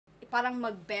parang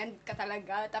mag-bend ka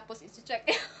talaga, tapos isi-check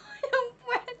yung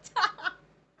puwet.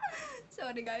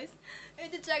 Sorry guys.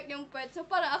 I-check yung puwet. So,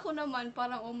 parang ako naman,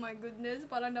 parang oh my goodness,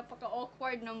 parang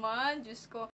napaka-awkward naman. Diyos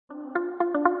ko.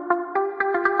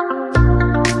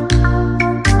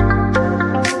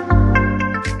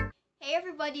 Hey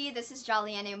everybody, this is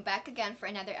Jolly and I'm back again for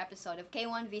another episode of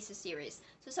K1 Visa Series.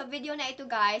 So sa video na ito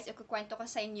guys, ikukwento ko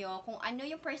sa inyo kung ano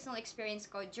yung personal experience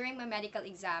ko during my medical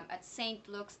exam at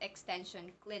St.Lukes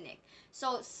Extension Clinic.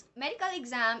 So medical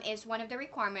exam is one of the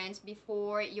requirements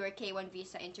before your K1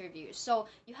 visa interview.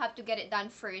 So you have to get it done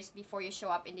first before you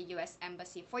show up in the US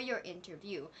Embassy for your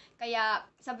interview. Kaya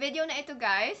sa video na ito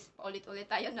guys, ulit-ulit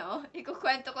tayo no,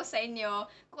 ikukwento ko sa inyo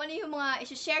kung ano yung mga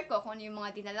isi-share ko, kung ano yung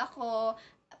mga dinala ko,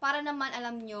 para naman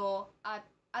alam nyo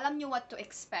what to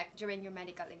expect during your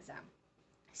medical exam.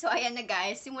 So, ayan na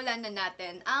guys, simulan na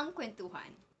natin ang kwentuhan.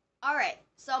 Alright,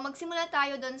 so magsimula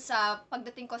tayo dun sa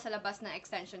pagdating ko sa labas ng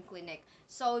extension clinic.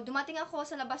 So, dumating ako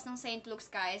sa labas ng St.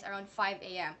 Luke's guys around 5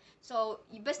 a.m. So,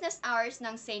 yung business hours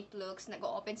ng St. Luke's,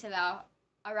 nag-o-open sila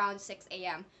around 6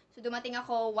 a.m. So, dumating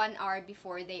ako 1 hour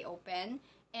before they open.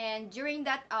 And during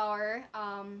that hour,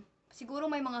 siguro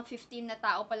may mga 15 na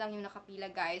tao pa lang yung nakapila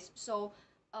guys. So,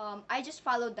 I just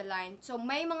followed the line. So,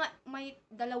 may 2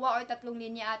 or 3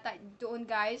 linya ata doon,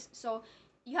 guys. So,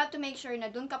 you have to make sure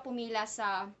na doon ka pumila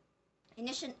sa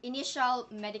initial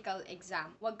medical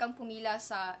exam. Huwag kang pumila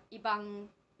sa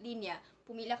ibang linya.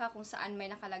 Pumila ka kung saan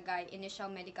may nakalagay initial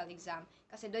medical exam.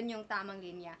 Kasi doon yung tamang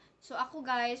linya. So, ako,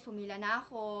 guys, pumila na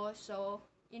ako. So,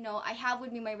 you know, I have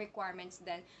with me my requirements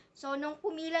then. So, nung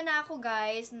pumila na ako,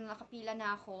 guys, nung nakapila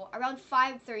na ako, around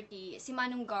 5:30, si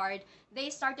Manong Guard, they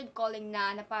started calling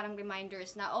na parang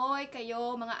reminders na, oy,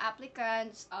 kayo, mga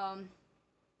applicants,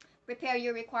 prepare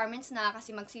your requirements na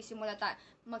kasi magsisimula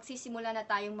na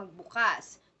tayong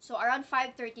magbukas. So, around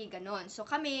 5:30, ganon. So,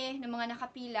 kami, ng mga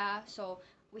nakapila, so,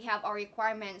 we have our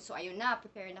requirements. So, ayun na,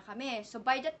 prepare na kami. So,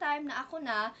 by the time na ako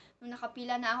nung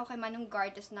nakapila na ako kay Manong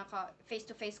Guard, tapos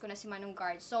face-to-face ko na si Manong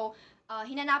Guard. So,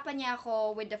 hinanapan niya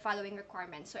ako with the following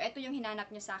requirements. So, ito yung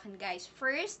hinanap niya sa akin, guys.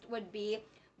 First would be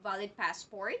valid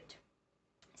passport.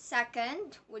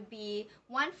 Second would be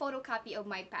 1 photocopy of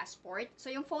my passport. So,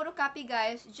 yung photocopy,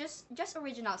 guys, just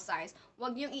original size.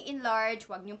 Huwag niyong i-enlarge,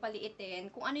 huwag niyong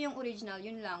paliitin. Kung ano yung original,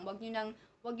 yun lang. Huwag niyo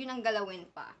nang galawin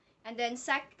pa. And then,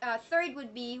 third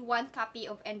would be 1 copy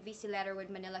of NVC letter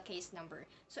with Manila case number.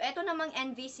 So, eto namang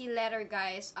NVC letter,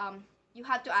 guys, you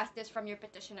have to ask this from your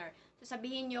petitioner. So,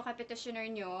 sabihin nyo kay petitioner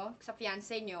nyo, sa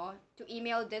fiancé nyo, to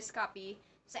email this copy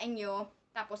sa inyo,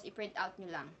 tapos i-print out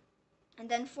nyo lang. And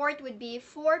then, fourth would be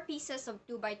 4 pieces of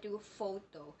 2x2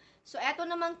 photo. So, eto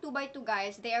namang 2x2,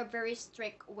 guys, they are very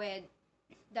strict with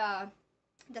the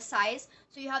size.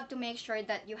 So, you have to make sure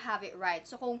that you have it right.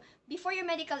 So, kung before your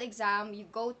medical exam, you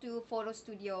go to photo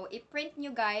studio, i-print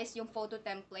nyo guys yung photo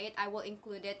template. I will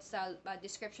include it sa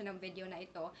description ng video na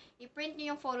ito. I-print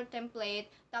nyo yung photo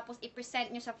template, tapos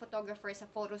i-present nyo sa photographer sa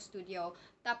photo studio.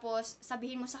 Tapos,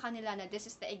 sabihin mo sa kanila na this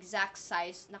is the exact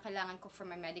size na kailangan ko for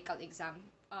my medical exam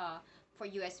for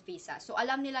US visa. So,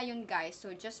 alam nila yun guys. So,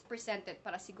 just present it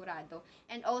para sigurado.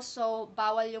 And also,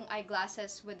 bawal yung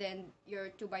eyeglasses within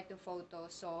your 2x2 photo.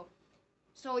 So,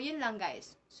 yun lang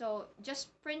guys. So,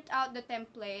 just print out the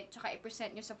template, tsaka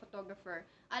i-present nyo sa photographer.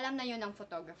 Alam na yun ng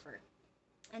photographer.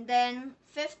 And then,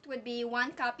 fifth would be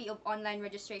 1 copy of online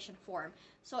registration form.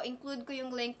 So, include ko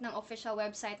yung link ng official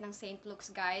website ng St.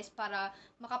 Luke's guys para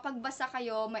makapagbasa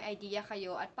kayo, may idea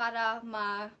kayo, at para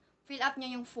fill up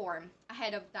nyo yung form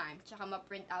ahead of time, tsaka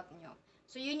ma-print out nyo.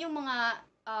 So, yun yung mga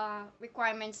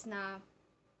requirements na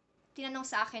tinanong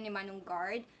sa akin ni Manong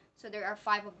Guard. So, there are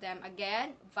 5 of them.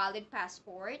 Again, valid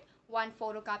passport, 1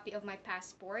 photocopy of my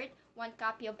passport, 1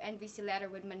 copy of NVC letter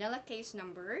with Manila case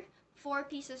number, 4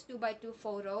 pieces 2x2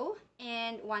 photo,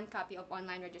 and 1 copy of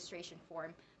online registration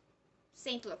form.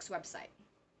 St. Luke's website.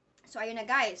 So, ayun na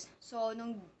guys. So,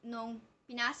 nung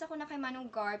pinasa ko na kay Manong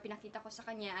Guard, pinakita ko sa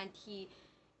kanya, and he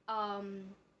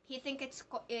think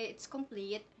it's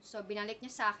complete. So, binalik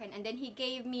niya sa akin. And then, he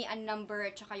gave me a number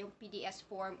at saka yung PDS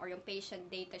form or yung patient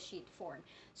data sheet form.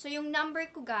 So, yung number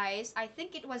ko, guys, I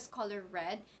think it was color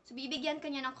red. So, bibigyan ka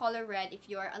niya ng color red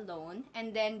if you are alone.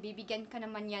 And then, bibigyan ka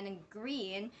naman niya ng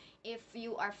green if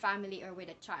you are family or with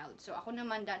a child. So, ako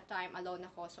naman that time, alone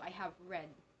ako. So, I have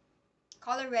red.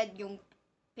 Color red yung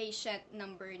patient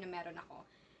number na meron ako.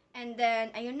 And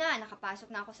then, ayun na,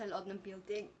 nakapasok na ako sa loob ng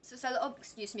building. So,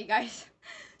 excuse me guys.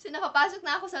 So, nakapasok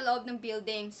na ako sa loob ng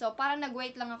building. So, parang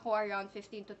nag-wait lang ako around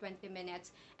 15 to 20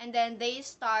 minutes. And then, they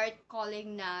start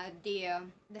calling na the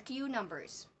queue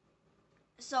numbers.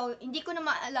 So, hindi ko na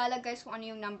maalala guys kung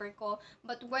ano yung number ko.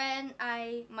 But when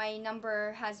my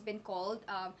number has been called,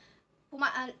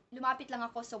 lumapit lang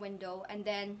ako sa window, and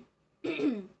then,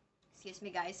 excuse me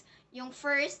guys, yung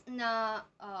first na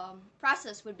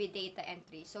process would be data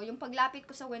entry. So, yung paglapit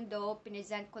ko sa window,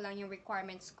 pinesent ko lang yung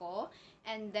requirements ko,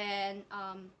 and then,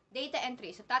 data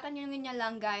entry. So, tatanungin niya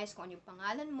lang guys kung ano yung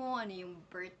pangalan mo, ano yung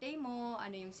birthday mo,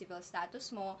 ano yung civil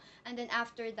status mo, and then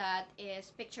after that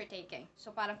is picture taking.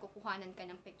 So, parang kukuhanan ka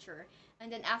ng picture. And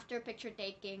then after picture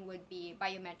taking would be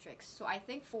biometrics. So, I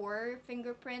think 4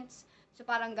 fingerprints. So,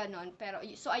 parang ganon. Pero,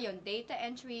 so, ayun, data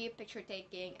entry, picture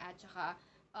taking, at saka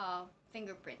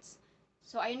fingerprints.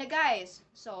 So, ayun na guys.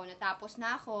 So, natapos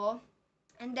na ako.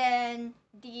 And then,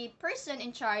 the person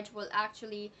in charge will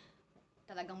actually,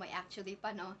 talagang may actually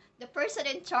pa, no? The person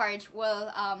in charge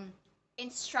will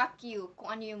instruct you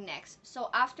kung ano yung next. So,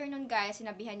 after nun guys,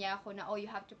 sinabihan niya ako na, oh, you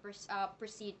have to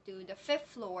proceed to the 5th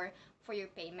floor for your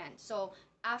payment. So,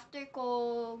 after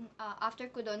ko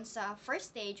doon sa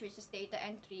first stage, which is data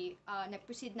entry,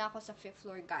 nag-proceed na ako sa 5th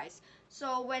floor guys.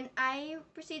 So, when I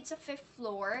proceed sa 5th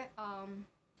floor,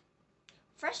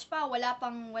 fresh pa, wala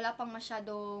pang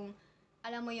masyadong,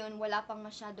 alam mo yon, wala pang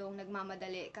masyadong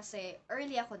nagmamadali kasi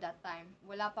early ako that time.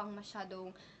 Wala pang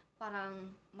masyadong parang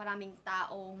maraming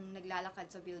taong naglalakad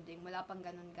sa building. Wala pang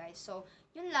ganun guys. So,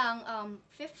 yun lang,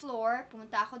 5th floor,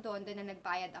 pumunta ako doon, then na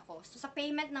nagbayad ako. So, sa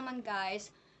payment naman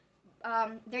guys,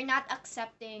 they're not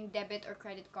accepting debit or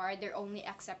credit card. They're only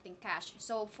accepting cash.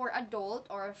 So, for adult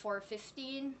or for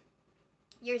 15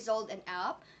 years old and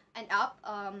up,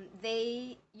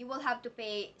 you will have to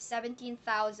pay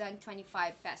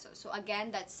 17,025 pesos. So again,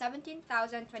 that's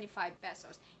 17,025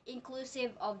 pesos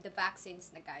inclusive of the vaccines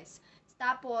na guys.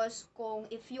 Tapos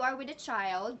if you are with a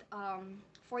child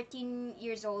 14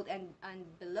 years old and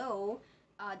below,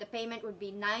 the payment would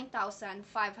be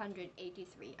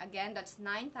 9,583. Again, that's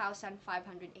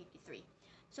 9,583.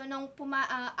 So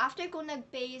after ko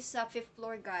nagpay sa 5th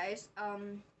floor guys,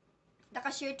 the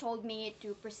cashier told me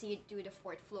to proceed to the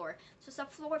 4th floor. So sa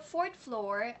 4th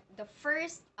floor, the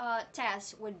first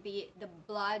test would be the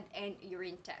blood and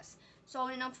urine test. So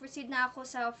nang proceed na ako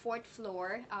sa 4th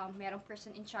floor, merong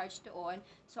person in charge doon.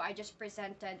 So I just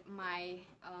presented my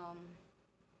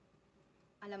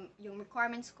yung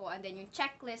requirements ko, and then yung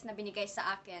checklist na binigay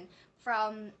sa akin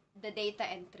from the data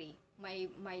entry.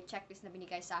 My checklist na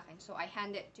binigay sa akin. So I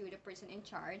hand it to the person in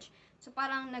charge. So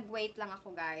parang nag-wait lang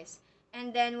ako guys.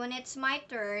 And then, when it's my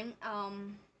turn,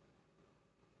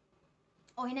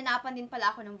 hinanapan din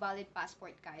pala ako ng valid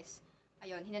passport, guys.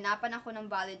 Ayun, hinanapan ako ng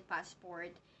valid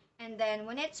passport. And then,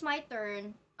 when it's my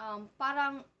turn,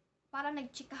 parang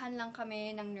nagchikahan lang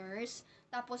kami ng nurse.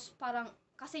 Tapos,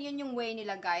 kasi yun yung way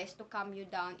nila, guys, to calm you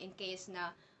down in case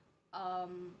na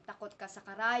takot ka sa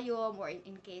karayom or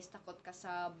in case takot ka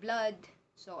sa blood.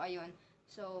 So, ayun.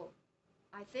 So,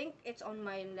 I think it's on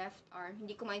my left arm.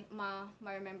 Hindi ko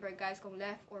ma-remember guys kung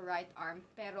left or right arm.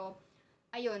 Pero,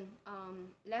 ayun,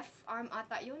 left arm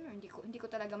ata yun. Or hindi ko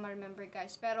talaga ma-remember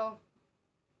guys. Pero,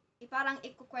 parang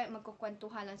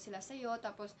magkukwentuhan lang sila sa'yo.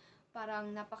 Tapos,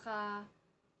 parang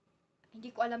hindi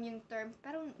ko alam yung term.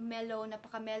 Pero,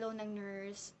 napaka-mellow ng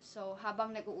nurse. So,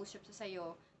 habang nag-uusap sa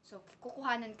sa'yo, so,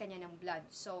 kukuhanan ka niya ng blood.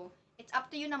 So, it's up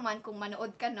to you naman kung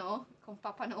manood ka, no? Kung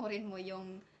papanoorin mo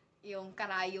yung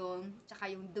karayom,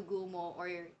 tsaka yung dugo mo, or,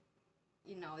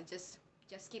 just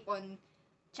keep on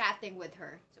chatting with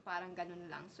her. So, parang ganun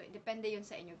lang. So, depende yun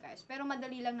sa inyo, guys. Pero,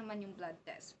 madali lang naman yung blood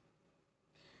test.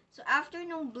 So, after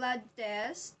nung blood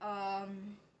test,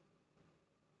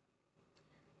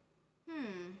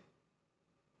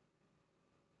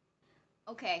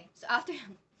 okay. So, after,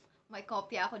 may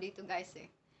kopya ako dito, guys,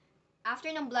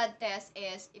 After ng blood test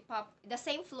is, the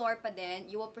same floor pa din,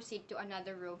 you will proceed to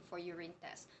another room for urine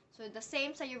test. So, the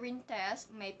same sa urine test,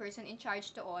 may person in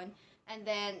charge doon, and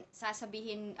then,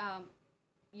 sasabihin,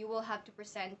 you will have to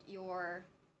present your,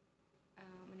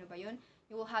 ano ba yun?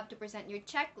 You will have to present your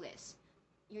checklist,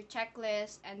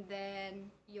 and then,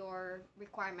 your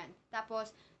requirement.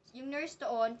 Tapos, yung nurse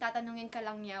doon, tatanungin ka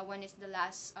lang niya when is the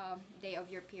last day of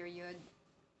your period.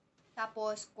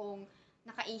 Tapos, kung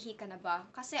nakaihi ka na ba?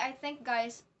 Kasi I think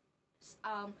guys,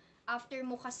 after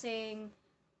mo kasing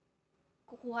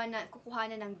kukuha na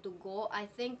ng dugo, I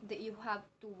think that you have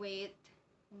to wait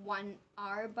 1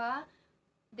 hour ba?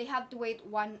 They have to wait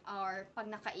 1 hour pag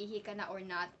nakaihi ka na or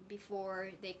not before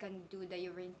they can do the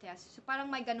urine test. So parang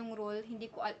may ganung rule, hindi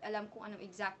ko alam kung anong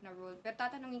exact na rule, pero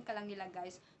tatanungin ka lang nila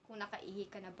guys kung nakaihi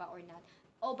ka na ba or not.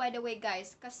 Oh, by the way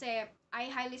guys, kasi I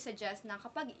highly suggest na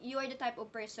kapag you are the type of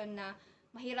person na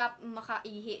mahirap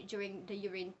makaihi during the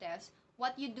urine test,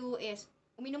 what you do is,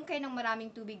 uminom kayo ng maraming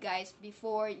tubig guys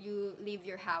before you leave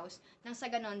your house. Nang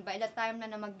sa ganon, by the time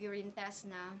na mag-urine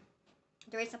test na,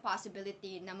 there is a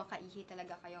possibility na makaihi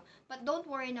talaga kayo. But don't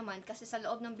worry naman kasi sa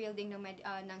loob ng building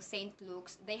ng St.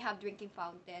 Luke's, they have drinking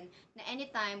fountain na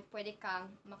anytime pwede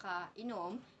kang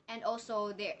makainom, and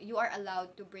also there you are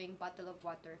allowed to bring bottle of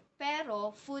water.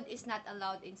 Pero food is not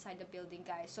allowed inside the building,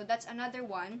 guys. So that's another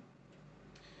one.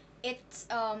 It's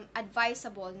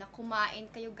advisable na kumain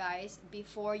kayo, guys,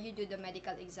 before you do the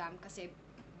medical exam kasi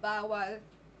bawal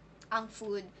ang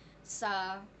food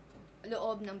sa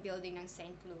loob ng building ng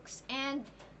St. Luke's. And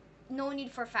no need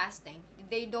for fasting.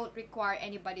 They don't require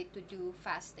anybody to do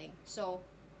fasting. So,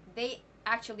 they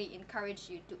actually encourage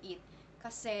you to eat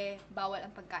kasi bawal ang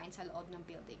pagkain sa loob ng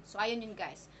building. So, ayun yun,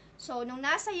 guys. So, nung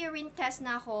nasa urine test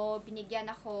na ako,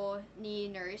 binigyan ako ni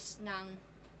nurse ng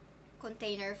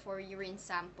container for urine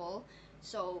sample.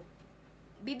 So,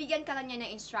 bibigyan ka lang niya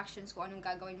ng instructions kung anong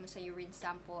gagawin mo sa urine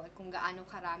sample at kung gaano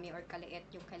karami or kaliit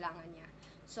yung kailangan niya.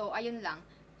 So, ayun lang.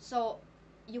 So,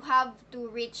 you have to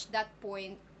reach that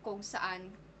point kung saan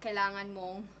kailangan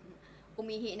mong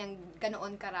umihi ng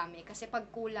ganoon karami. Kasi pag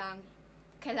kulang,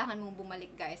 kailangan mong bumalik,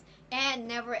 guys. And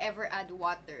never ever add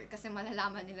water. Kasi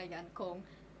malalaman nila yan kung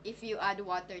if you add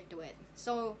water to it.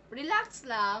 So, relax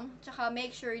lang. Tsaka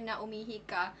make sure na umihi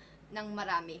ka ng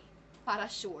marami. Para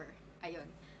sure. Ayun.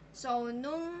 So,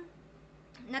 nung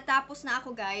natapos na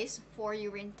ako, guys, for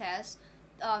urine test,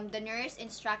 the nurse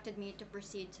instructed me to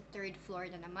proceed sa 3rd floor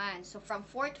na naman. So, from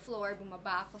 4th floor,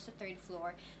 bumaba ako sa 3rd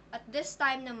floor. At this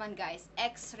time naman, guys,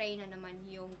 x-ray na naman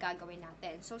yung gagawin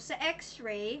natin. So, sa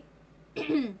x-ray,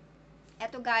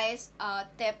 eto, guys,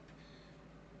 tip,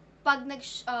 pag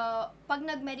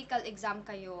nag-medical exam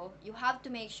kayo, you have to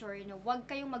make sure na huwag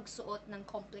kayong magsuot ng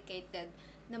complicated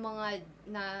na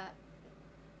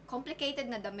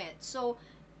damit. So,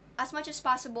 as much as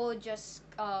possible, just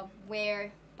wear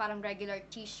parang regular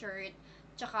t-shirt,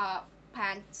 tsaka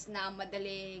pants na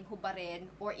madaling hubarin,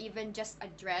 or even just a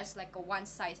dress, like a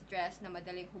one-size dress na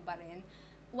madaling hubarin.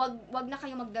 Wag na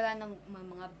kayong magdala ng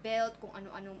mga belt, kung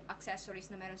ano-anong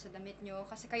accessories na meron sa damit nyo,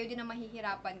 kasi kayo din ang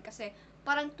mahihirapan, kasi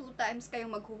parang 2 times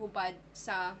kayong maghuhubad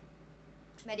sa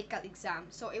medical exam.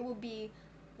 So, it will be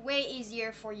way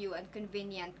easier for you and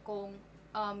convenient kung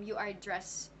you are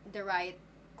dressed the right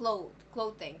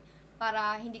clothing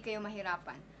para hindi kayo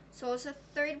mahirapan. So, sa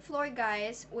 3rd floor,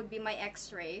 guys, would be my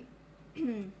x-ray.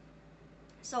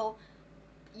 So,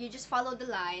 you just follow the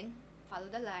line.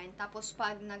 Tapos,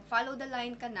 pag nag-follow the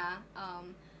line ka na,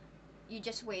 you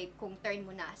just wait kung turn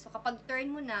mo na. So, kapag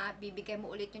turn mo na, bibigay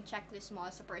mo ulit yung checklist mo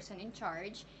sa person in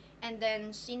charge. And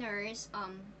then, si nurse,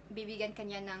 bibigyan ka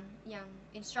niya ng yung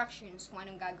instructions kung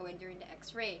anong gagawin during the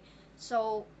x-ray.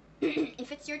 So,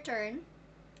 if it's your turn,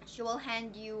 she will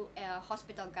hand you a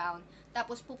hospital gown.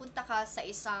 Tapos, pupunta ka sa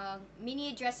isang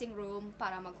mini dressing room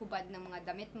para maghubad ng mga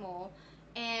damit mo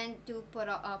and to put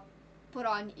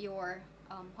on your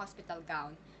hospital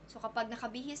gown. So, kapag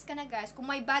nakabihis ka na, guys,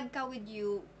 kung may bag ka with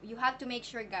you, you have to make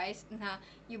sure, guys, na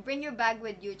you bring your bag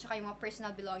with you, tsaka yung mga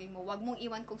personal belonging mo. Huwag mong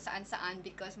iwan kung saan-saan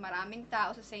because maraming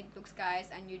tao sa St. Luke's, guys,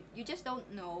 and you just don't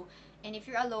know. And if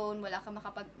you're alone, wala kang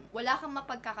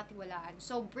mapagkakatiwalaan.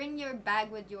 So, bring your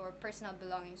bag with your personal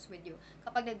belongings with you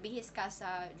kapag nagbihis ka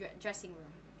sa dressing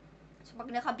room. So,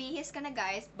 pag nakabihis ka na,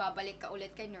 guys, babalik ka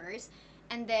ulit kay nurse.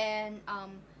 And then,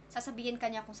 sasabihin ka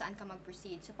niya kung saan ka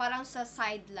mag-proceed. So, parang sa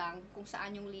side lang kung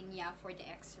saan yung linya for the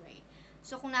x-ray.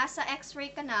 So, kung nasa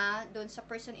x-ray ka na, doon sa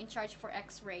person in charge for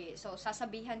x-ray, so,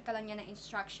 sasabihan ka lang niya ng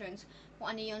instructions kung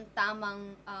ano yung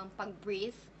tamang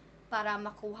pag-breathe para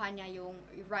makuha niya yung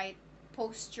right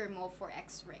posture mo for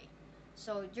x-ray.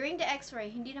 So, during the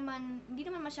x-ray, hindi naman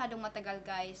masyadong matagal,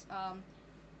 guys.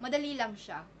 Madali lang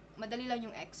siya. Madali lang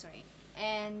yung x-ray.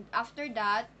 And after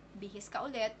that, bihis ka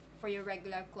ulit for your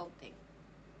regular clothing.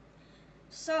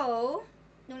 So,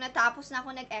 nung natapos na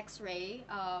ako nag-x-ray,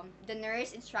 the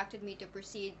nurse instructed me to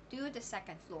proceed to the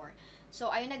 2nd floor.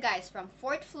 So, ayun na, guys, from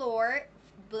 4th floor,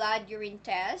 blood urine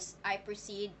test, I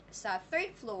proceed sa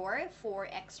 3rd floor for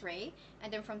x-ray.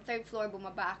 And then from 3rd floor,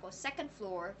 bumaba ako 2nd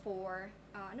floor for,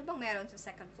 ano bang meron sa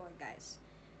 2nd floor, guys?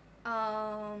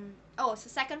 Sa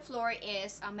 2nd floor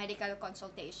is a medical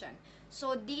consultation.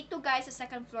 So, dito, guys, sa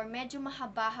 2nd floor, medyo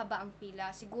mahaba-haba ang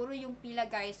pila. Siguro yung pila,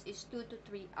 guys, is 2 to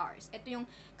 3 hours. Ito yung,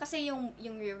 kasi yung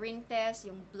urine test,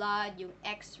 yung blood, yung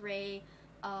x-ray,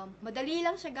 madali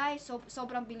lang siya, guys. So,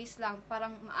 sobrang bilis lang.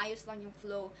 Parang maayos lang yung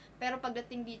flow. Pero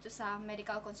pagdating dito sa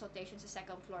medical consultation sa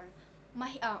 2nd floor,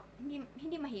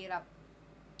 hindi mahirap.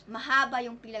 Mahaba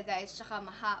yung pila, guys. Tsaka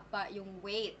mahaba yung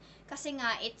wait. Kasi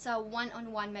nga, it's a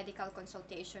one-on-one medical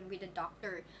consultation with the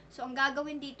doctor. So, ang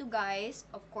gagawin dito, guys,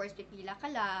 of course, pipila ka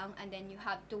lang. And then, you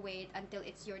have to wait until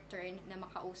it's your turn na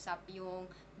makausap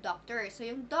yung doctor. So,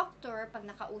 yung doctor, pag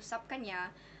nakausap ka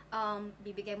niya,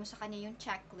 bibigay mo sa kanya yung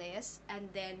checklist, and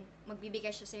then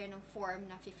magbibigay siya sa'yo ng form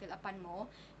na fill upan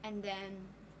mo, and then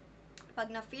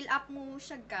pag na-fill up mo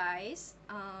siya guys,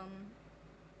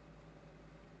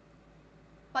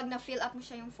 pag na-fill up mo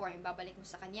siya yung form, babalik mo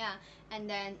sa kanya, and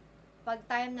then pag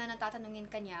time na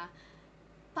natatanungin kanya,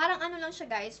 parang ano lang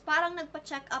siya guys, parang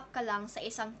nagpa-check up ka lang sa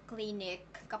isang clinic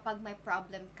kapag may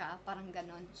problem ka, parang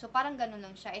ganon. So parang ganon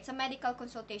lang siya. It's a medical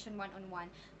consultation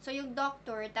one-on-one. So yung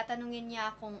doctor, tatanungin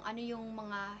niya kung ano yung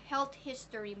mga health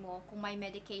history mo, kung may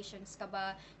medications ka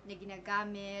ba na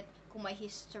ginagamit, kung may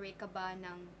history ka ba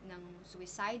ng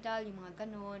suicidal, yung mga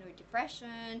ganon, or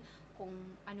depression, kung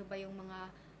ano ba yung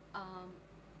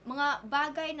mga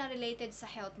bagay na related sa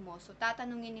health mo. So,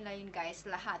 tatanungin nila yun guys,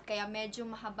 lahat. Kaya medyo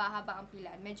mahaba-haba ang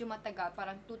pila. Medyo matagal,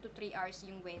 parang 2 to 3 hours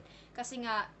yung wait. Kasi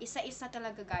nga, isa-isa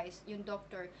talaga guys, yung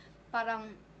doctor, parang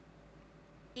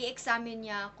i-examine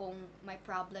niya kung may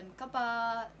problem ka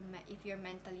ba, if you're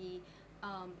mentally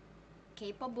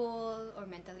capable or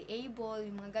mentally able,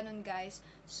 yung mga ganun guys.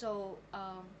 So,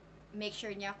 make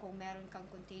sure niya kung meron kang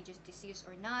contagious disease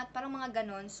or not, parang mga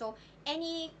ganon. So,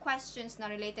 any questions na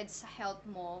related sa health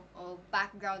mo o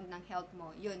background ng health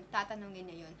mo, yun, tatanungin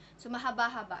niya yun. So,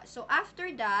 mahaba-haba. So, after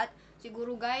that,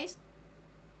 siguro guys,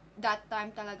 that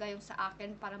time talaga yung sa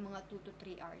akin, parang mga 2 to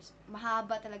 3 hours.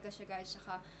 Mahaba talaga siya guys,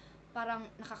 saka parang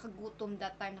nakakagutom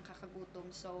that time, nakakagutom.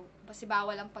 So, kasi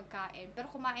bawal ang pagkain. Pero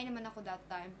kumain naman ako that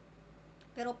time.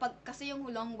 Pero pag kasi yung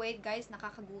long wait guys,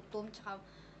 nakakagutom, tsaka,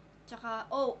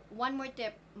 one more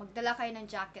tip, magdala kayo ng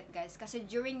jacket guys. Kasi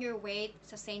during your wait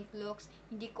sa St.Luke's,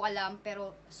 hindi ko alam,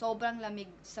 pero sobrang lamig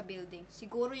sa building.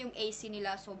 Siguro yung AC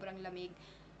nila sobrang lamig,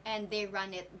 and they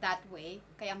run it that way.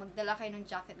 Kaya magdala kayo ng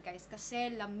jacket guys,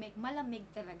 kasi malamig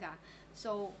talaga.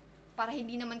 So, para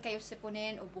hindi naman kayo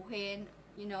sipunin o buhin,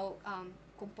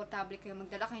 komportable kayo,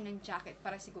 magdala kayo ng jacket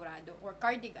para sigurado, or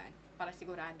cardigan para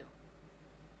sigurado.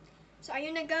 So,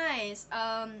 ayun na guys,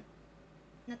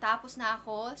 natapos na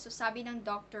ako. So, sabi ng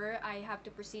doctor, I have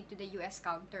to proceed to the US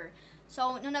counter.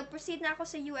 So, nung nag-proceed na ako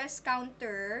sa US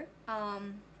counter,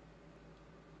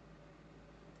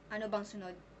 ano bang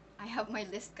sunod? I have my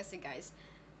list kasi guys,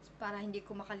 para hindi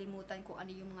ko makalimutan kung ano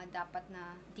yung mga dapat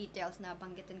na details na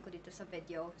banggitin ko dito sa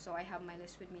video. So, I have my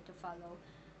list with me to follow.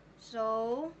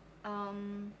 So,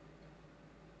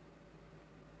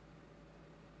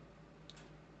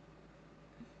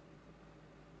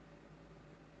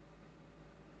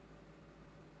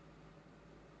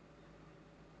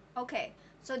 okay.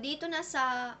 So, dito na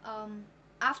sa,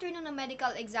 after na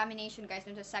medical examination, guys,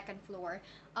 dun sa second floor,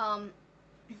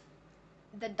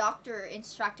 the doctor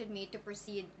instructed me to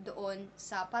proceed doon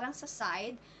sa, parang sa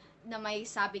side, na may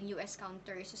sabing US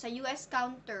counter. So, sa US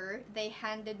counter, they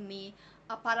handed me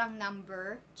a parang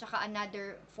number, tsaka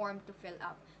another form to fill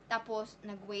up. Tapos,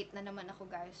 nag-wait na naman ako,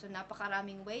 guys. So,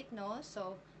 napakaraming wait, no?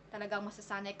 So, talagang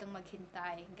masasanay kang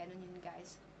maghintay. Ganun yun,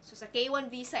 guys. So, sa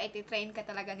K1 visa, iti-train ka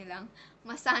talaga nilang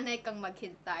masanay kang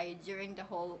maghintay during the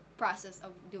whole process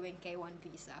of doing K1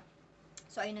 visa.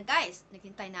 So, ayun na guys,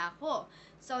 naghintay na ako.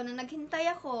 So, nung naghintay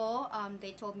ako,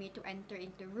 they told me to enter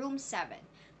into room 7.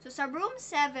 So, sa room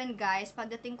 7, guys,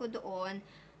 pagdating ko doon,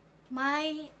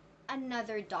 may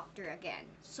another doctor again.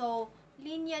 So,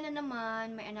 linya na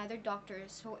naman, may another doctor.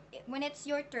 So, when it's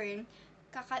your turn,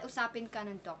 kakausapin ka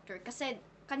ng doctor. Kasi,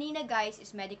 kanina guys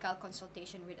is medical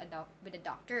consultation with a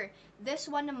doctor. This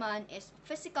one naman is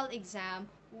physical exam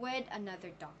with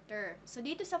another doctor. So,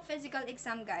 dito sa physical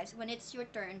exam guys, when it's your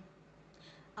turn,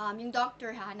 yung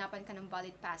doctor, hahanapan ka ng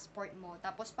valid passport mo.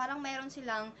 Tapos, parang mayroon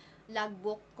silang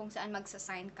logbook kung saan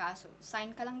magsasign ka. So,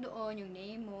 sign ka lang doon, yung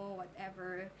name mo,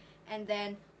 whatever. And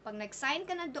then, pag nag-sign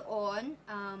ka na doon,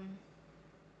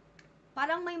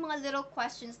 parang may mga little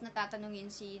questions na tatanungin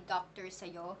si doctor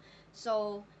sa'yo.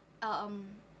 So,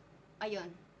 ayun,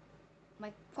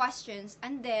 may questions.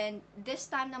 And then, this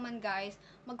time naman guys,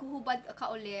 maghuhubad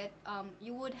ka ulit.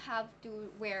 You would have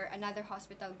to wear another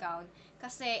hospital gown.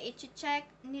 Kasi, i-check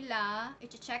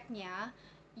niya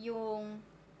yung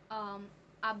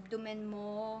abdomen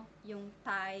mo, yung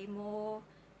thigh mo,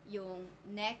 yung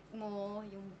neck mo,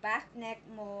 yung back neck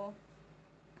mo,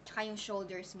 tsaka yung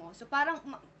shoulders mo. So, parang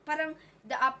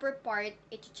the upper part,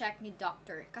 i-check ni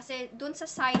doctor. Kasi, dun sa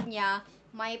side niya,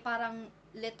 may parang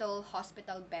little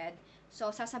hospital bed. So,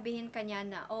 sasabihin ka niya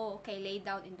na, okay, lay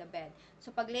down in the bed.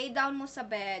 So, pag lay down mo sa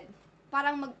bed,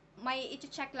 parang may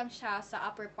i-check lang siya sa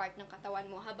upper part ng katawan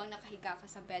mo habang nakahiga ka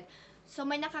sa bed. So,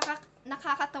 may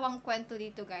nakakatawang kwento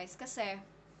dito, guys. Kasi,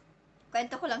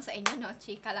 kwento ko lang sa inyo, no?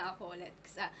 Chika lang ako ulit.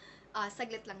 Kasi,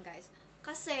 saglit lang, guys.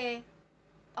 Kasi,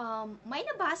 may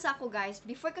nabasa ako, guys.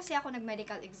 Before kasi ako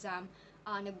nag-medical exam,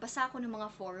 nagbasa ako ng mga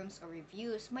forums or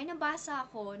reviews. May nabasa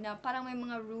ako na parang may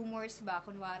mga rumors ba,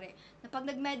 kunwari, na pag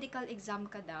nag-medical exam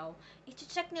ka daw,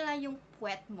 i-check nila yung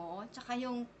puwet mo, tsaka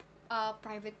yung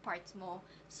private parts mo.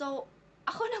 So,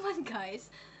 ako naman guys,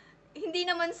 hindi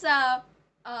naman sa,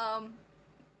 um,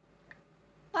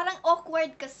 parang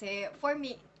awkward kasi, for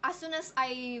me, as soon as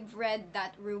I've read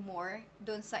that rumor,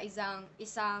 dun sa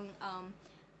isang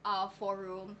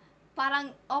forum,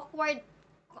 parang awkward,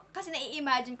 kasi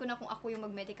nai-imagine ko na kung ako yung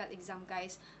mag-medical exam,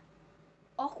 guys.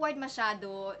 Awkward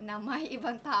masyado na may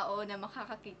ibang tao na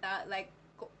makakakita, like,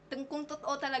 kung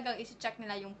totoo talagang isi-check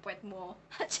nila yung puwet mo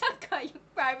at saka yung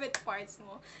private parts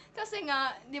mo. Kasi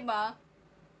nga, 'di ba,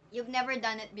 you've never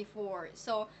done it before.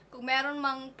 So, kung meron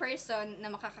mang person na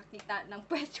makakakita ng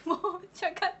puwet mo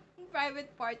tsaka yung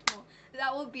private part mo,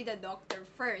 that would be the doctor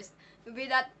first.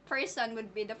 That person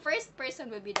would be, the first person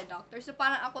would be the doctor. So,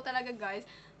 parang ako talaga, guys,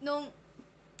 nung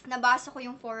nabasa ko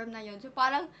yung forum na yun, so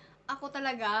parang ako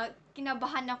talaga,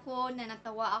 kinabahan ako, na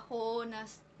natawa ako, na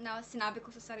sinabi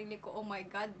ko sa sarili ko, oh my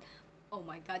God, oh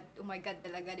my God, oh my God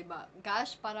talaga, di ba?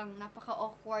 Gosh, parang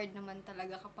napaka-awkward naman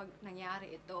talaga kapag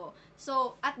nangyari ito.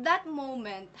 So, at that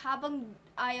moment, habang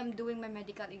I am doing my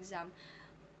medical exam,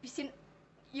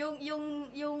 yung,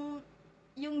 yung, yung,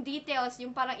 yung details,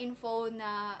 yung parang info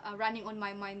na running on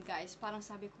my mind, guys, parang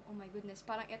sabi ko, oh my goodness,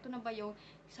 parang eto na ba yung,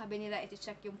 sabi nila,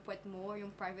 iti-check yung puwet mo,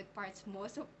 yung private parts mo.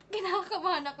 So,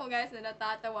 kinakabahan ako, guys, na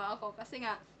natatawa ako. Kasi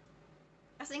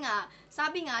nga,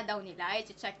 sabi nga daw nila,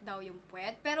 i-check daw yung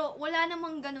puwet. Pero, wala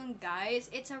namang ganun, guys.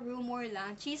 It's a rumor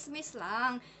lang. Chismis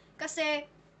lang. Kasi,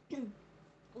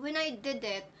 when I did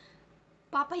it,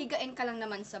 papahigain ka lang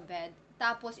naman sa bed.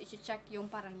 Tapos, i-check yung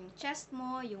parang yung chest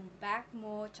mo, yung back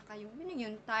mo, tsaka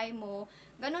yung thigh mo.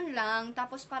 Ganun lang.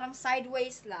 Tapos, parang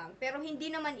sideways lang. Pero, hindi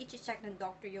naman i-check ng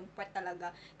doctor yung puwet talaga.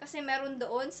 Kasi, meron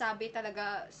doon, sabi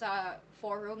talaga sa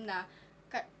forum na,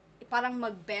 parang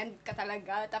mag-bend ka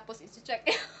talaga. Tapos, i-check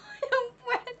yung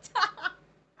puwet.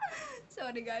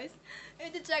 Sorry, guys.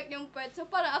 I-check yung puwet. So,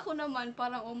 parang ako naman,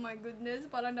 parang, oh my goodness,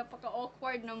 parang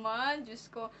napaka-awkward naman. Diyos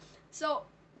ko. So,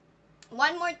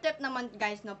 one more tip naman,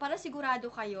 guys, no, para sigurado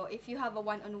kayo, if you have a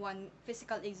one-on-one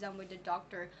physical exam with the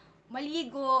doctor,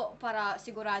 maligo para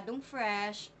siguradong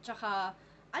fresh, tsaka,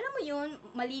 alam mo yun,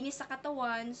 malinis sa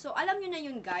katawan. So, alam nyo na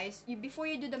yun, guys, before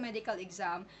you do the medical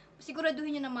exam,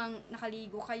 siguraduhin nyo namang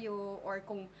nakaligo kayo, or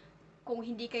kung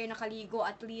hindi kayo nakaligo,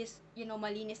 at least,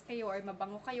 malinis kayo, or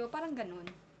mabango kayo, parang ganun.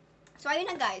 So,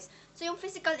 ayun na, guys. So, yung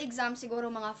physical exam, siguro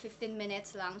mga 15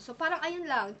 minutes lang. So, parang ayun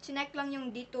lang. Chinek lang yung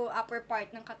dito, upper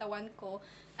part ng katawan ko.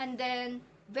 And then,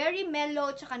 very mellow,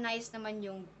 tsaka nice naman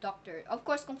yung doctor. Of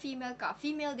course, kung female ka,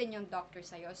 female din yung doctor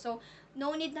sa'yo. So,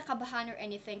 no need na kabahan or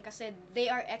anything kasi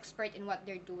they are expert in what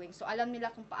they're doing. So, alam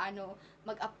nila kung paano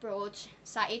mag-approach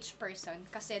sa each person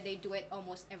kasi they do it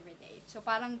almost every day. So,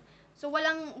 parang,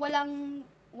 walang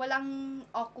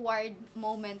awkward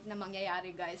moment na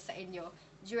mangyayari, guys, sa inyo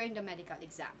during the medical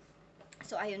exam.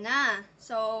 So, ayun na.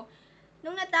 So,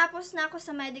 nung natapos na ako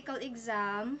sa medical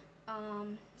exam,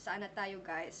 saan na tayo,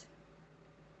 guys?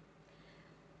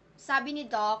 Sabi ni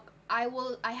Doc, I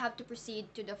have to proceed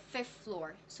to the 5th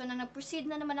floor. So, nang nag-proceed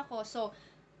na naman ako, so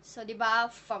 'di ba,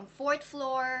 from 4th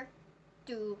floor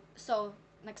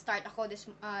nag-start ako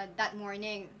that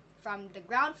morning from the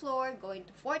ground floor, going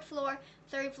to 4th floor,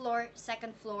 3rd floor,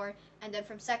 2nd floor, and then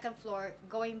from 2nd floor,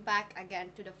 going back again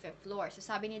to the 5th floor. So,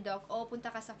 sabi ni Doc, punta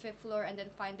ka sa 5th floor and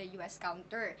then find the US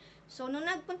counter. So, nung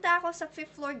nagpunta ako sa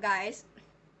 5th floor, guys,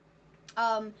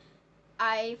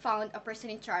 I found a person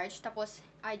in charge. Tapos,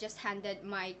 I just handed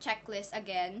my checklist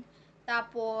again.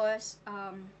 Tapos,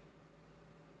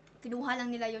 kinuha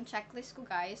lang nila yung checklist ko,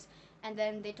 guys. And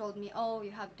then, they told me, oh, you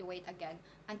have to wait again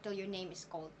until your name is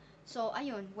called. So,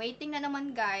 ayun, waiting na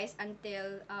naman, guys,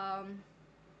 until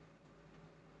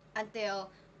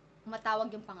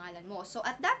matawag yung pangalan mo. So,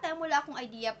 at that time, wala akong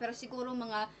idea, pero siguro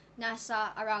mga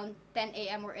nasa around 10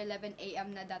 a.m. or 11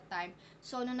 a.m. na that time.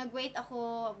 So, nung nag-wait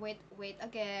ako, wait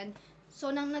again. So,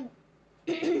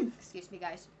 excuse me,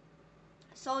 guys.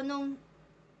 So, nung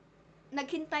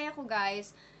naghintay ako,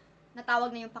 guys,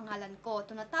 natawag na yung pangalan ko.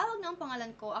 Natawag na ang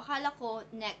pangalan ko, akala ko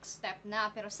next step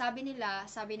na. Pero sabi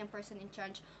ng person in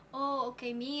charge, oh,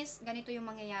 okay, miss, ganito yung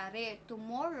mangyayari.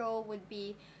 Tomorrow would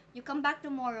be, you come back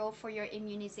tomorrow for your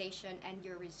immunization and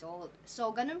your result.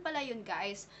 So, ganun pala yun,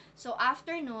 guys. So,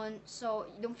 after nun, so,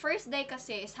 yung first day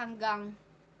kasi is hanggang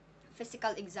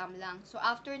physical exam lang. So,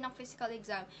 after ng physical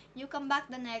exam, you come back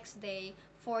the next day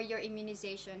for your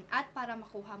immunization at para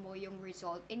makuha mo yung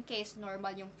result in case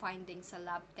normal yung finding sa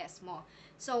lab test mo.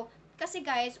 So, kasi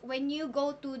guys, when you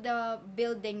go to the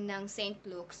building ng St.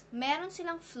 Luke's, meron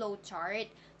silang flow chart.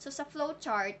 So, sa flow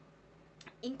chart,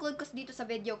 include ko dito sa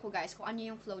video ko guys kung ano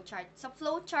yung flowchart. Sa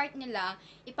flowchart nila,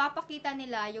 ipapakita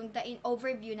nila yung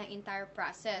overview ng entire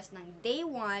process ng day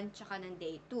 1 tsaka ng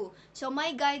day 2. So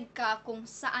may guide ka kung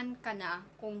saan ka na,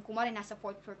 kung kumari nasa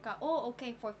 4th floor ka, oh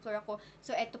okay, 4th floor ako,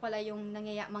 so eto pala yung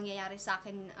mangyayari sa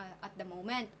akin at the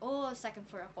moment. Oh, 2nd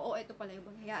floor ako, oh eto pala yung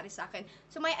mangyayari sa akin.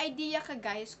 So may idea ka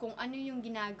guys kung ano yung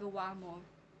ginagawa mo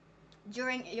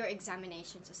during your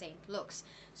examination sa St. Luke's.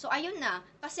 So, ayun na.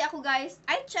 Kasi ako guys,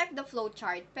 I checked the flow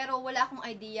chart, pero wala akong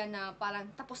idea na parang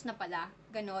tapos na pala.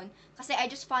 Ganon. Kasi I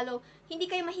just follow, hindi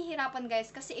kayo mahihirapan guys,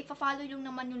 kasi ipa-follow yung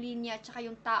naman yung linya, tsaka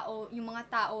yung tao, yung mga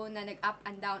tao na nag-up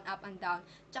and down, up and down.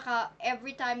 Tsaka,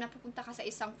 every time na pupunta ka sa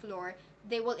isang floor,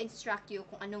 they will instruct you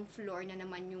kung anong floor na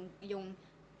naman yung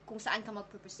kung saan ka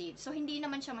mag-proceed. So, hindi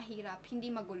naman siya mahirap, hindi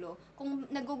magulo. Kung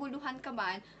naguguluhan ka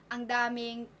man, ang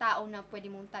daming tao na pwede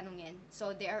mong tanungin.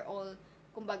 So, they are all,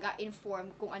 kumbaga,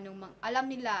 informed kung anong, alam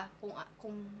nila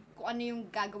kung ano yung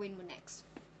gagawin mo next.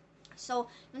 So,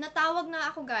 nung natawag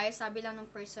na ako guys, sabi lang ng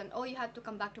person, oh, you have to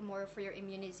come back tomorrow for your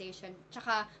immunization,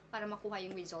 tsaka para makuha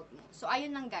yung result mo. So,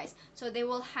 ayun lang guys. So, they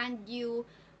will hand you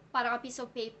para a piece of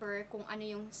paper kung ano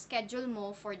yung schedule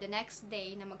mo for the next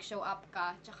day na mag-show up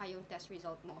ka, tsaka yung test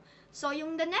result mo. So,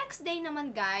 yung the next day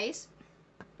naman guys,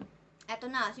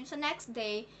 eto na, yung sa next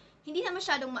day, hindi na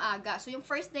masyadong maaga. So, yung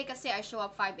first day kasi I show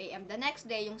up 5 a.m. The next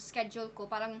day, yung schedule ko,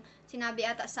 parang sinabi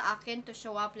ata sa akin to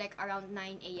show up like around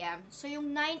 9 a.m. So,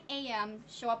 yung 9 a.m.,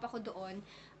 show up ako doon.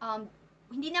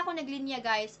 Hindi na ako naglinya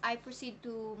guys, I proceed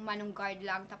to manong guard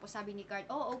lang, tapos sabi ni guard,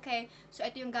 oh okay, so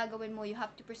ito yung gagawin mo, you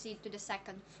have to proceed to the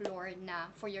 2nd floor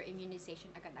na for your immunization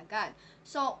agad-agad.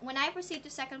 So, when I proceed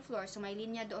to 2nd floor, so may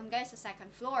linya doon guys sa 2nd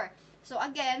floor. So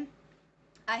again,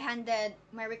 I handed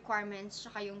my requirements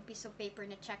tsaka yung piece of paper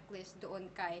na checklist doon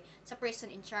sa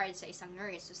person in charge, sa isang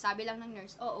nurse. So, sabi lang ng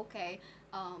nurse, oh, okay,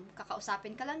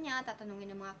 kakausapin ka lang niya,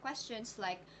 tatanungin ng mga questions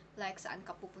like saan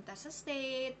ka pupunta sa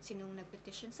state, sinong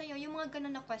nag-petition sa'yo, yung mga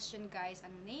ganun na question guys,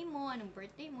 anong name mo, anong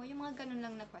birthday mo, yung mga ganun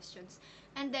lang na questions.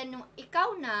 And then, nung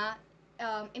ikaw na,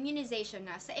 immunization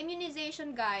na. Sa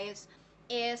immunization guys,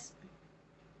 is,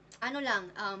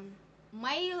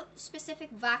 may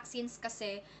specific vaccines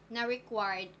kasi na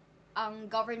required ang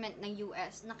government ng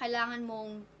US na kailangan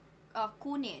mong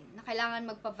kunin, na kailangan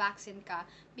magpa-vaccine ka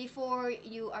before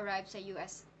you arrive sa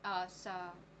US,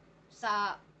 sa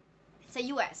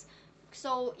US.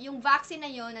 So, yung vaccine na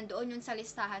yon nandoon yun sa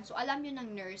listahan. So, alam yun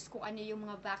ng nurse kung ano yung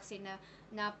mga vaccine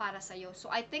na para sa'yo.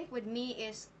 So, I think with me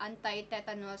is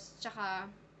anti-tetanus tsaka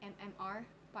MMR,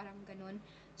 parang ganun.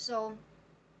 So,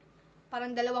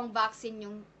 parang dalawang vaccine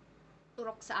yung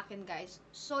turok sa akin guys.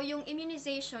 So, yung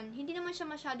immunization, hindi naman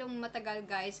siya masyadong matagal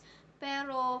guys,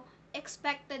 pero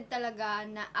expected talaga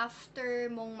na after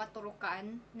mong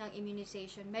maturukan ng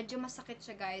immunization, medyo masakit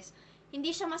siya guys.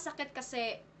 Hindi siya masakit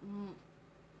kasi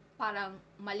parang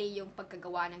mali yung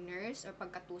pagkagawa ng nurse or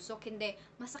pagkatusok. Hindi.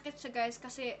 Masakit siya guys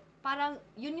kasi parang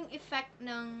yun yung effect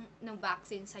ng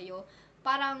vaccine sa'yo.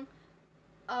 Parang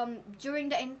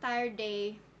during the entire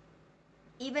day,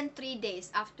 even 3 days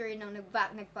after nang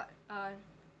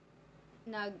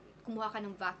kumuha ka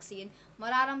ng vaccine,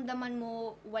 mararamdaman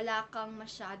mo wala kang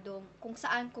masyadong, kung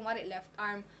saan, kumari left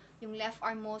arm, yung left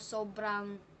arm mo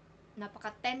sobrang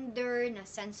napaka-tender, na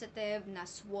sensitive, na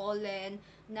swollen,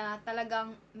 na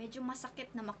talagang medyo masakit,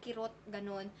 na makirot,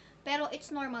 ganun. Pero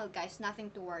it's normal guys,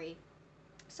 nothing to worry.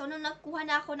 So, nung nakuha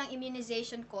na ako ng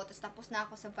immunization ko, tapos na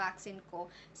ako sa vaccine ko,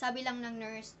 sabi lang ng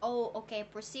nurse, oh, okay,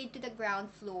 proceed to the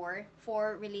ground floor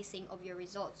for releasing of your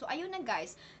results. So, ayun na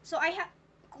guys. So,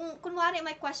 kung kunwari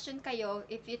may question kayo,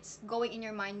 if it's going in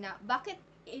your mind na, bakit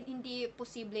hindi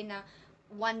posible na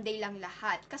one day lang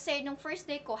lahat? Kasi nung first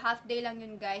day ko, half day lang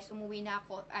yun guys, umuwi na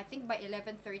ako, I think by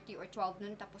 11:30 or 12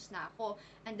 noon, tapos na ako.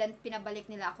 And then,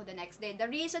 pinabalik nila ako the next day. The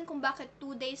reason kung bakit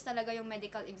 2 days talaga yung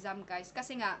medical exam guys,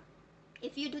 kasi nga,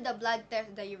 if you do the blood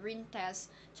test, the urine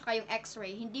test, tsaka yung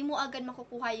x-ray, hindi mo agad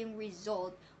makukuha yung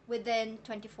result within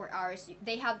 24 hours.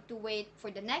 They have to wait for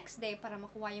the next day para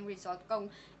makuha yung result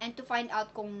and to find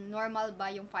out kung normal ba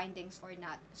yung findings or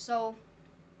not. So,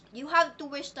 you have to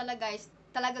wish talaga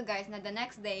guys na the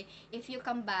next day, if you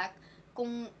come back,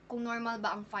 kung normal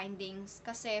ba ang findings.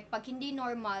 Kasi pag hindi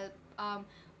normal,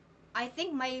 I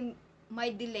think may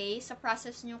delay sa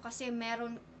process nyo kasi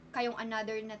meron kayong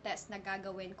another na test na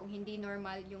gagawin kung hindi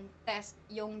normal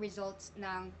yung results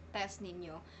ng test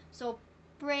ninyo. So,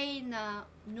 pray na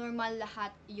normal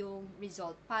lahat yung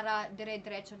result para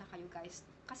dire-diretso na kayo guys.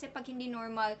 Kasi pag hindi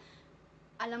normal,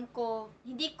 alam ko,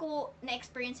 hindi ko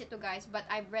na-experience ito guys, but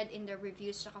I've read in the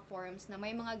reviews tsaka forums na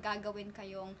may mga gagawin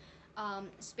kayong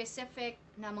specific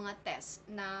na mga test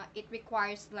na it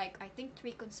requires like, I think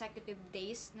 3 consecutive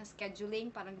days na scheduling,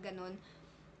 parang ganun.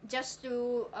 just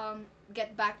to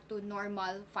get back to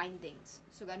normal findings.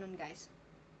 So, ganun guys.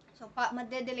 So,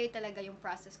 madedelay talaga yung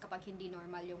process kapag hindi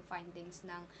normal yung findings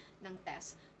ng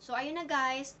test. So, ayun na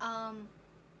guys,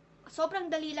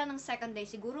 sobrang dali lang ng second day.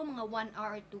 Siguro mga 1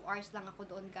 hour or 2 hours lang ako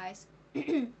doon guys.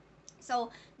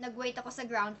 So, nag-wait ako sa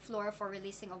ground floor for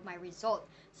releasing of my result.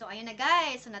 So, ayun na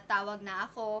guys. So, natawag na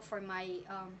ako for my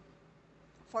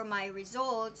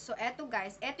results. So, eto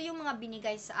guys. Eto yung mga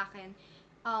binigay sa akin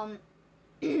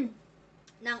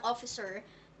ng officer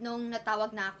nung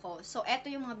natawag na ako. So, eto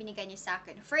yung mga binigay niya sa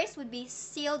akin. First would be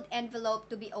sealed envelope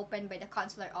to be opened by the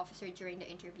consular officer during the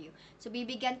interview. So,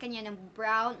 bibigyan kanya ng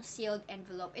brown sealed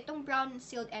envelope. Itong brown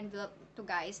sealed envelope to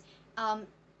guys,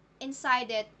 inside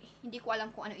it, hindi ko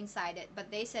alam kung ano inside it, but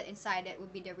they said inside it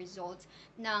would be the results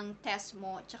ng test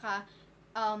mo. Tsaka,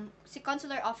 si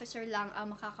consular officer lang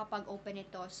ang makakapag-open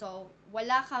ito. So,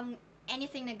 wala kang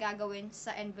anything na gagawin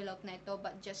sa envelope na ito,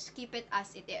 but just keep it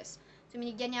as it is. So,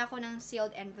 binigyan niya ako ng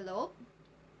sealed envelope.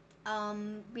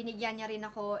 Binigyan niya rin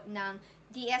ako ng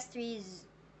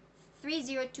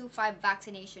DS3025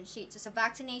 vaccination sheet. So, sa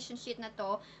vaccination sheet na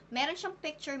to, meron siyang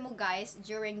picture mo guys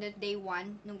during the day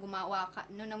 1 nung gumawa ka,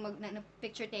 nung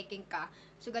picture taking ka.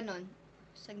 So, ganun.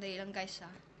 Sandali lang guys ha.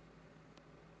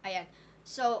 Ayan.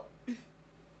 So,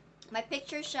 may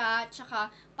picture siya,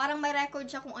 tsaka parang may record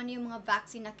siya kung ano yung mga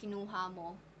vaccine na kinuha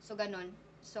mo. So, ganun.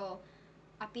 So,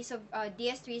 a piece of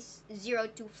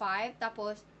DS3025,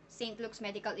 tapos St.Luke's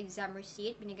medical exam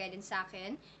receipt, binigay din sa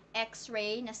akin.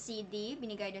 X-ray na CD,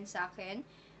 binigay din sa akin.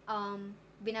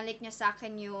 Binalik niya sa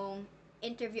akin yung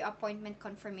interview appointment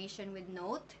confirmation with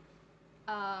note,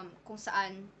 kung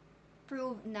saan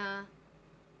prove na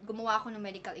gumawa ako ng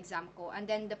medical exam ko. And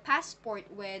then the passport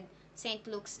with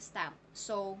St.Luke's stamp.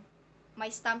 So,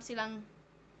 may stamp silang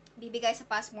bibigay sa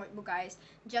passport mo guys,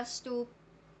 just to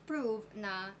prove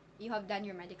na you have done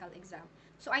your medical exam.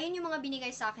 So, ayun yung mga binigay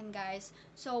sa akin, guys.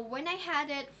 So, when I had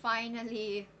it,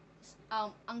 finally,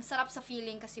 ang sarap sa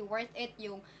feeling kasi worth it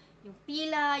yung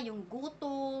pila, yung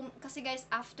gutom. Kasi, guys,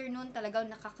 afternoon talagang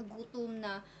nakakagutom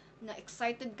na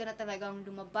excited ka na talagang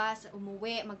lumabas,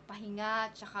 umuwi,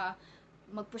 magpahinga, tsaka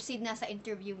mag-proceed na sa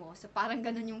interview mo. So, parang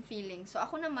ganun yung feeling. So,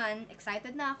 ako naman,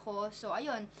 excited na ako. So,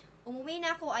 ayun, umuwi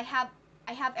na ako. I have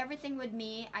everything with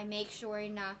me. I make sure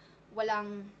na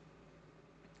walang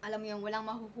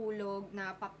mahuhulog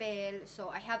na papel.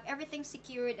 So, I have everything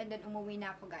secured and then umuwi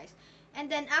na ako, guys. And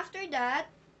then, after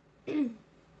that,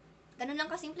 ganun lang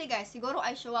kasimple, guys. Siguro,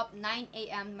 I show up 9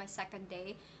 a.m. my second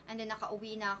day. And then,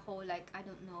 nakauwi na ako, like, I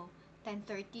don't know,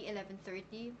 10:30,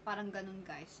 11:30. Parang ganun,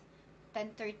 guys.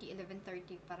 10:30,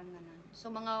 11:30, parang ganun. So,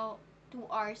 mga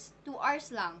 2 hours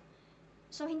lang.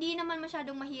 So, hindi naman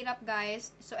masyadong mahirap,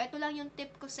 guys. So, eto lang yung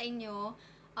tip ko sa inyo.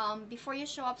 Before you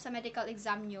show up sa medical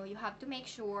exam nyo, you have to make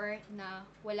sure na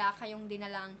wala kayong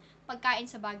dinalang pagkain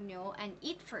sa bag nyo and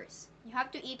eat first. You have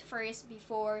to eat first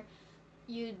before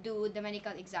you do the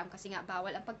medical exam kasi nga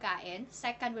bawal ang pagkain.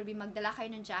 Second will be magdala kayo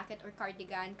ng jacket or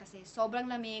cardigan kasi sobrang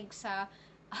lamig sa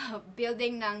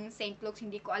building ng St. Luke's.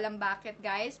 Hindi ko alam bakit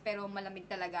guys, pero malamig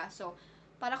talaga. So,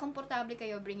 para komportable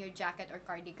kayo, bring your jacket or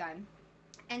cardigan.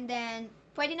 And then,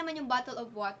 pwede naman yung bottle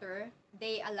of water.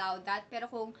 They allow that. Pero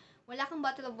kung wala kang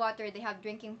bottle of water, they have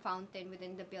drinking fountain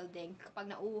within the building. Kapag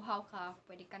nauuhaw ka,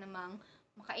 pwede ka namang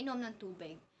makainom ng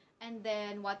tubig. And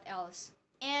then, what else?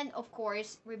 And, of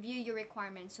course, review your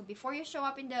requirements. So, before you show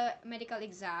up in the medical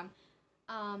exam,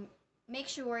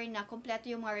 make sure na kompleto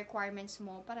yung mga requirements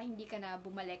mo para hindi ka na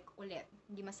bumalik ulit.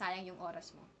 Hindi masayang yung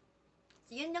oras mo.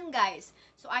 So, yun lang guys.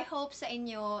 So, I hope sa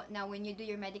inyo na when you do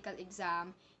your medical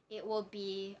exam, it will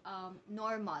be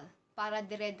normal para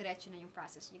dire-diretso na yung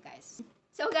process you guys.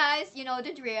 So guys, you know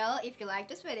the drill. If you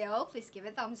like this video, please give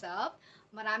it a thumbs up.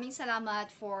 Maraming salamat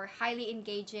for highly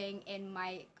engaging in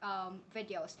my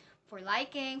videos. For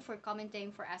liking, for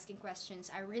commenting, for asking questions.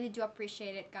 I really do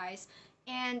appreciate it guys.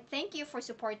 And thank you for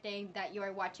supporting that you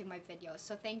are watching my videos.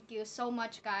 So thank you so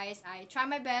much guys. I try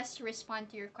my best to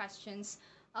respond to your questions,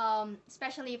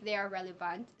 especially if they are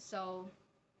relevant. So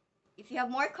if you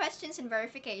have more questions and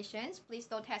verifications, please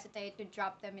don't hesitate to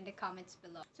drop them in the comments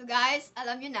below. So guys,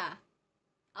 alam nyo na.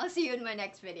 I'll see you in my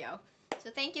next video. So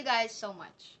thank you guys so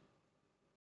much.